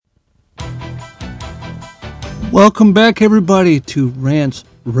Welcome back, everybody, to Rants,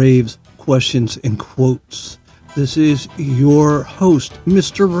 Raves, Questions, and Quotes. This is your host,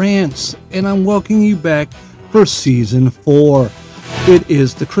 Mr. Rants, and I'm welcoming you back for Season 4. It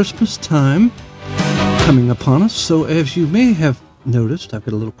is the Christmas time coming upon us, so as you may have noticed, I've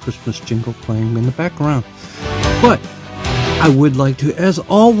got a little Christmas jingle playing in the background. But I would like to, as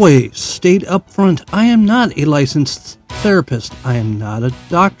always, state up front, I am not a licensed therapist. I am not a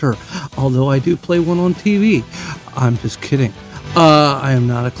doctor, although I do play one on TV. I'm just kidding. I am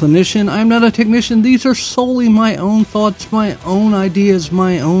not a clinician. I'm not a technician. These are solely my own thoughts, my own ideas,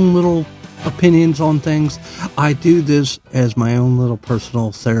 my own little opinions on things. I do this as my own little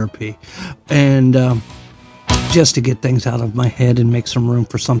personal therapy. And just to get things out of my head and make some room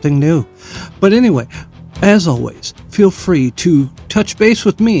for something new. But anyway, as always, feel free to touch base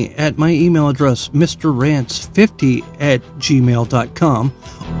with me at my email address, mrrants50@gmail.com,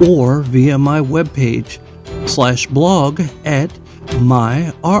 or via my webpage /blog at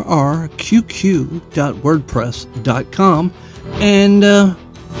myrrqq.wordpress.com. And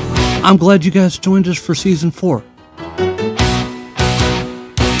I'm glad you guys joined us for Season 4.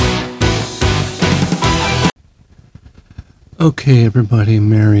 Okay, everybody,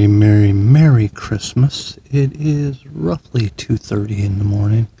 Merry Christmas. It is roughly 2:30 in the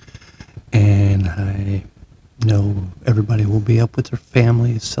morning, and I know everybody will be up with their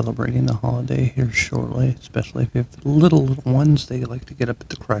families celebrating the holiday here shortly, especially if you have little ones. They like to get up at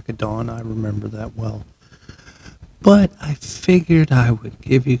the crack of dawn. I remember that well. But I figured I would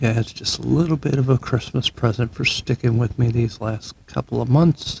give you guys just a little bit of a Christmas present for sticking with me these last couple of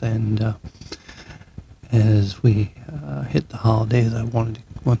months, and as we hit the holidays, I wanted to,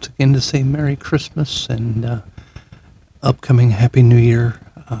 once again, to say Merry Christmas and upcoming Happy New Year.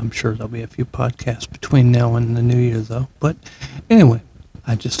 I'm sure there'll be a few podcasts between now and the New Year, though. But anyway,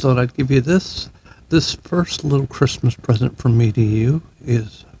 I just thought I'd give you this. This first little Christmas present from me to you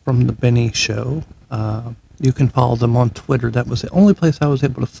is from The Benny Show. You can follow them on Twitter. That was the only place I was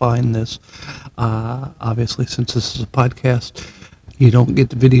able to find this. Obviously, since this is a podcast, you don't get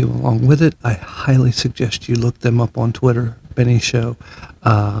the video along with it. I highly suggest you look them up on Twitter, Benny Show,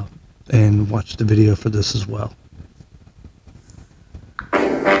 and watch the video for this as well.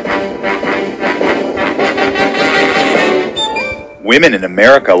 Women in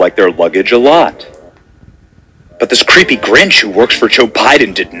America like their luggage a lot. But this creepy Grinch who works for Joe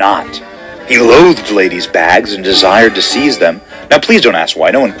Biden did not. He loathed ladies' bags and desired to seize them. Now please don't ask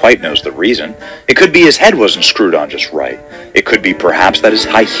why, no one quite knows the reason. It could be his head wasn't screwed on just right. It could be perhaps that his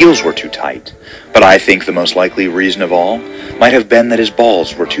high heels were too tight. But I think the most likely reason of all might have been that his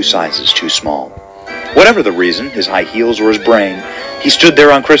balls were 2 sizes too small. Whatever the reason, his high heels or his brain, he stood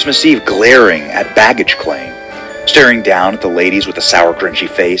there on Christmas Eve glaring at baggage claim, staring down at the ladies with a sour, grinchy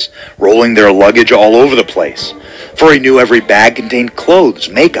face, rolling their luggage all over the place. For he knew every bag contained clothes,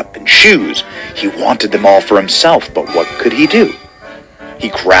 makeup, and shoes. He wanted them all for himself, but what could he do? He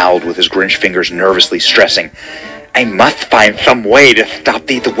growled with his Grinch fingers nervously stressing, "I must find some way to stop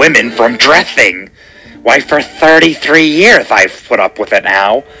these women from dressing. Why, for 33 years I've put up with it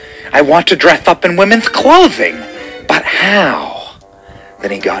now. I want to dress up in women's clothing. But how?"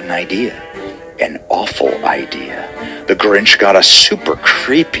 Then he got an idea. An awful idea. The Grinch got a super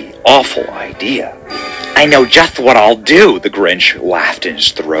creepy, awful idea. "I know just what I'll do," the Grinch laughed in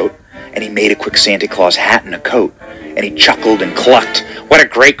his throat, and he made a quick Santa Claus hat and a coat, and he chuckled and clucked, "What a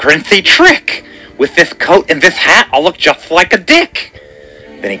great Grinchy trick! With this coat and this hat, I'll look just like a dick."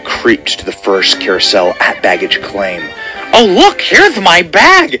 Then he creeped to the first carousel at baggage claim. "Oh look, here's my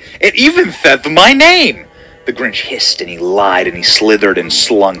bag! It even says my name!" The Grinch hissed and he lied and he slithered and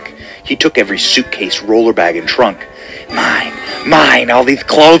slunk. He took every suitcase, roller bag, and trunk. Mine, all these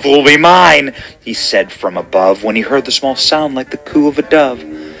clothes will be mine," he said from above when he heard the small sound like the coo of a dove.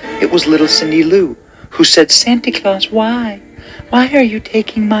 It was little Cindy Lou, who said, "Santa Claus, why? Why are you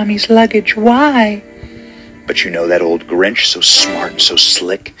taking Mommy's luggage? Why?" But you know that old Grinch, so smart and so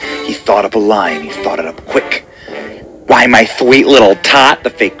slick, he thought up a lie and he thought it up quick. "Why, my sweet little tot," the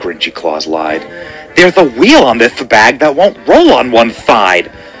fake Grinchy Claus lied, "there's a wheel on this bag that won't roll on one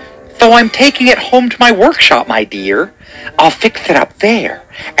side. So I'm taking it home to my workshop, my dear. I'll fix it up there,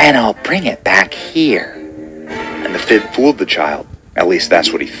 and I'll bring it back here." And the fib fooled the child. At least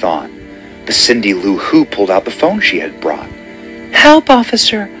that's what he thought. The Cindy Lou Who pulled out the phone she had brought. "Help,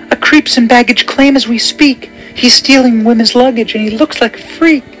 officer! A creep's in baggage claim as we speak. He's stealing women's luggage, and he looks like a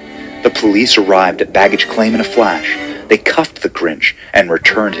freak." The police arrived at baggage claim in a flash. They cuffed the Grinch and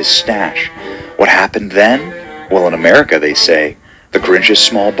returned his stash. What happened then? Well, in America, they say, the Grinch's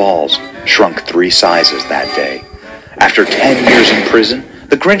small balls shrunk 3 sizes that day. After 10 years in prison,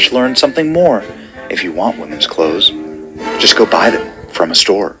 the Grinch learned something more. If you want women's clothes, just go buy them from a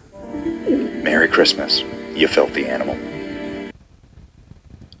store. Merry Christmas, you filthy animal.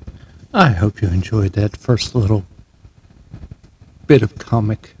 I hope you enjoyed that first little bit of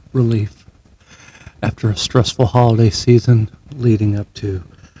comic relief after a stressful holiday season leading up to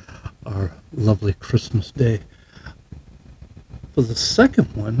our lovely Christmas Day. For the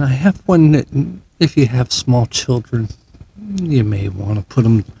second one, I have one that if you have small children, you may want to put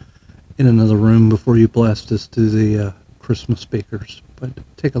them in another room before you blast this to the Christmas speakers. But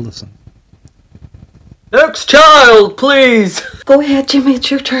take a listen. Next child, please. Go ahead, Jimmy,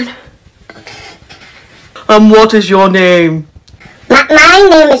 it's your turn. What is your name? My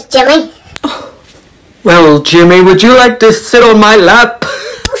name is Jimmy. Well, Jimmy, would you like to sit on my lap?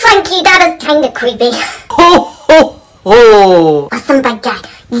 Oh, Frankie, that is kind of creepy. Ho, ho, ho. Listen, big guy,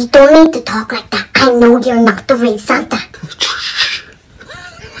 you don't need to talk like that. I know you're not the real Santa.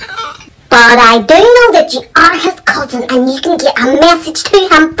 But I do know that you are his cousin and you can get a message to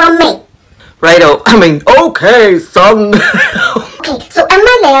him from me. Okay, son. Okay, so in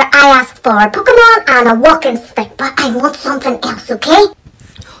my lair I asked for a Pokemon and a walking stick, but I want something else, okay?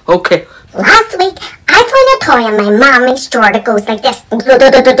 Okay. Last week, I found a toy in my mommy's drawer that goes like this. And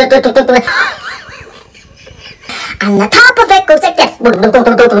the top of it goes like this.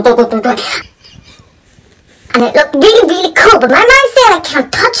 And it looked really, really cool, but my mom said I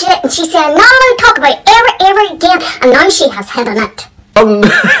can't touch it, and she said I'm not allowed to talk about it ever again, and now she has hit on it.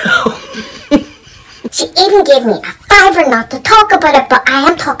 She even gave me a $5 not to talk about it, but I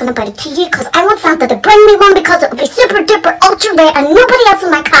am talking about it to you because I want Santa to bring me one because it will be super duper ultra rare and nobody else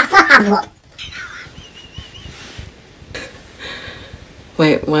in my class will have one.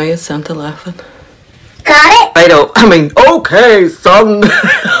 Wait, why is Santa laughing? Got it? Okay, son.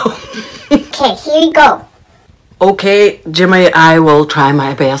 Okay, here you go. Okay, Jimmy, I will try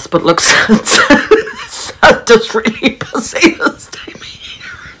my best, but look, Santa's really busy this time.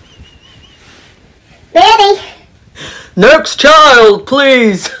 Ready? Next child,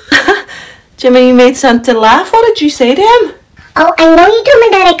 please. Jimmy, you made Santa laugh. What did you say to him? Oh, I know you told me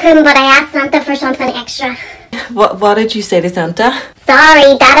that I couldn't, but I asked Santa for something extra. What did you say to Santa?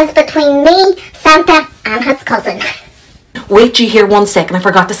 Sorry, that is between me, Santa, and his cousin. Wait, you hear 1 second. I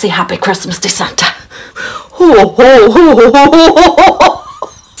forgot to say Happy Christmas to Santa. Ho, ho, ho, ho, ho, ho, ho.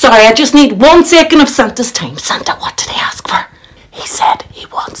 Sorry, I just need 1 second of Santa's time. Santa, what did he ask for? He said he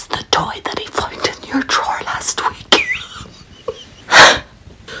wants the toy that he found in your drawer last week.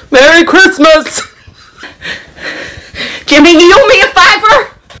 Merry Christmas. Jimmy, you owe me a $5.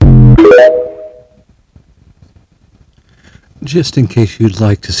 Just in case you'd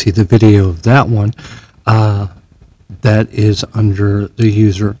like to see the video of that one, that is under the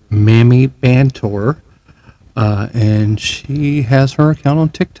user Mammy Bantor, and she has her account on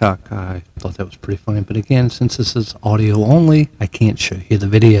TikTok. I thought that was pretty funny, but again, since this is audio only, I can't show you the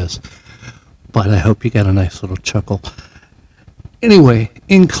videos, but I hope you got a nice little chuckle. Anyway,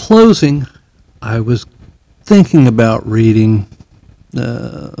 in closing, I was thinking about reading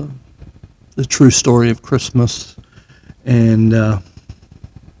the true story of Christmas, and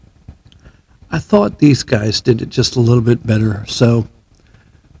I thought these guys did it just a little bit better, so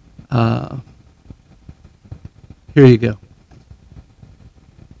here you go.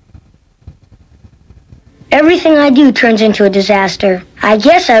 Everything I do turns into a disaster. I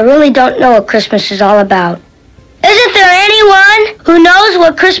guess I really don't know what Christmas is all about. Isn't there anyone who knows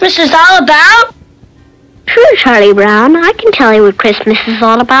what Christmas is all about? Sure, Charlie Brown. I can tell you what Christmas is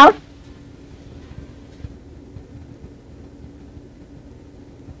all about.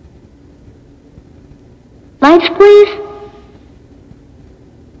 Lights, please.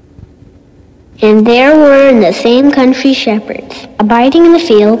 And there were in the same country shepherds, abiding in the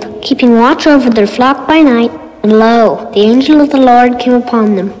field, keeping watch over their flock by night. And lo, the angel of the Lord came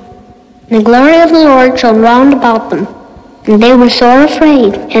upon them. And the glory of the Lord shone round about them. And they were sore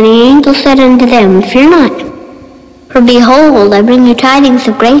afraid. And the angel said unto them, Fear not. For behold, I bring you tidings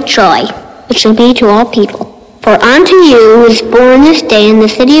of great joy, which shall be to all people. For unto you is born this day in the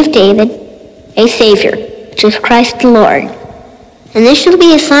city of David a Savior, which is Christ the Lord. And this shall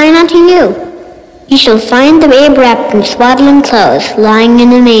be a sign unto you. You shall find the babe wrapped in swaddling clothes, lying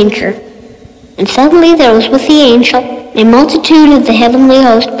in a manger. And suddenly there was with the angel a multitude of the heavenly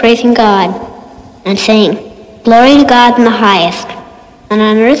host praising God, and saying, Glory to God in the highest, and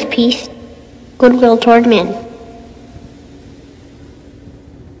on earth peace, goodwill toward men.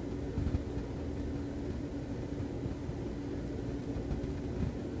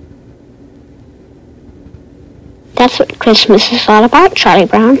 That's what Christmas is all about, Charlie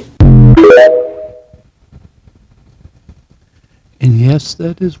Brown. And yes,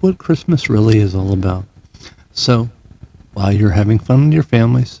 that is what Christmas really is all about. So, while you're having fun with your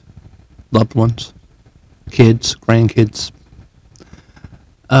families, loved ones, kids, grandkids,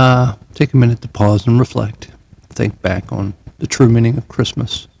 take a minute to pause and reflect. Think back on the true meaning of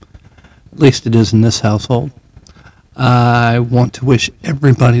Christmas. At least it is in this household. I want to wish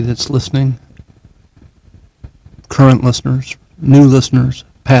everybody that's listening, current listeners, new listeners,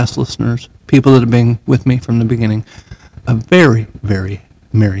 past listeners, people that have been with me from the beginning, a very, very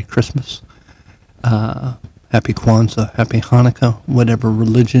Merry Christmas. Happy Kwanzaa, Happy Hanukkah, whatever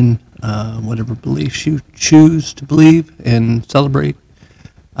religion, whatever beliefs you choose to believe and celebrate.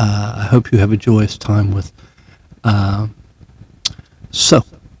 I hope you have a joyous time with. So,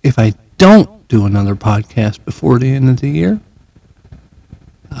 if I don't do another podcast before the end of the year,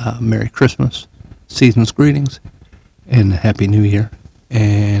 Merry Christmas, season's greetings, and Happy New Year.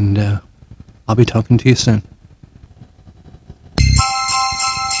 And I'll be talking to you soon.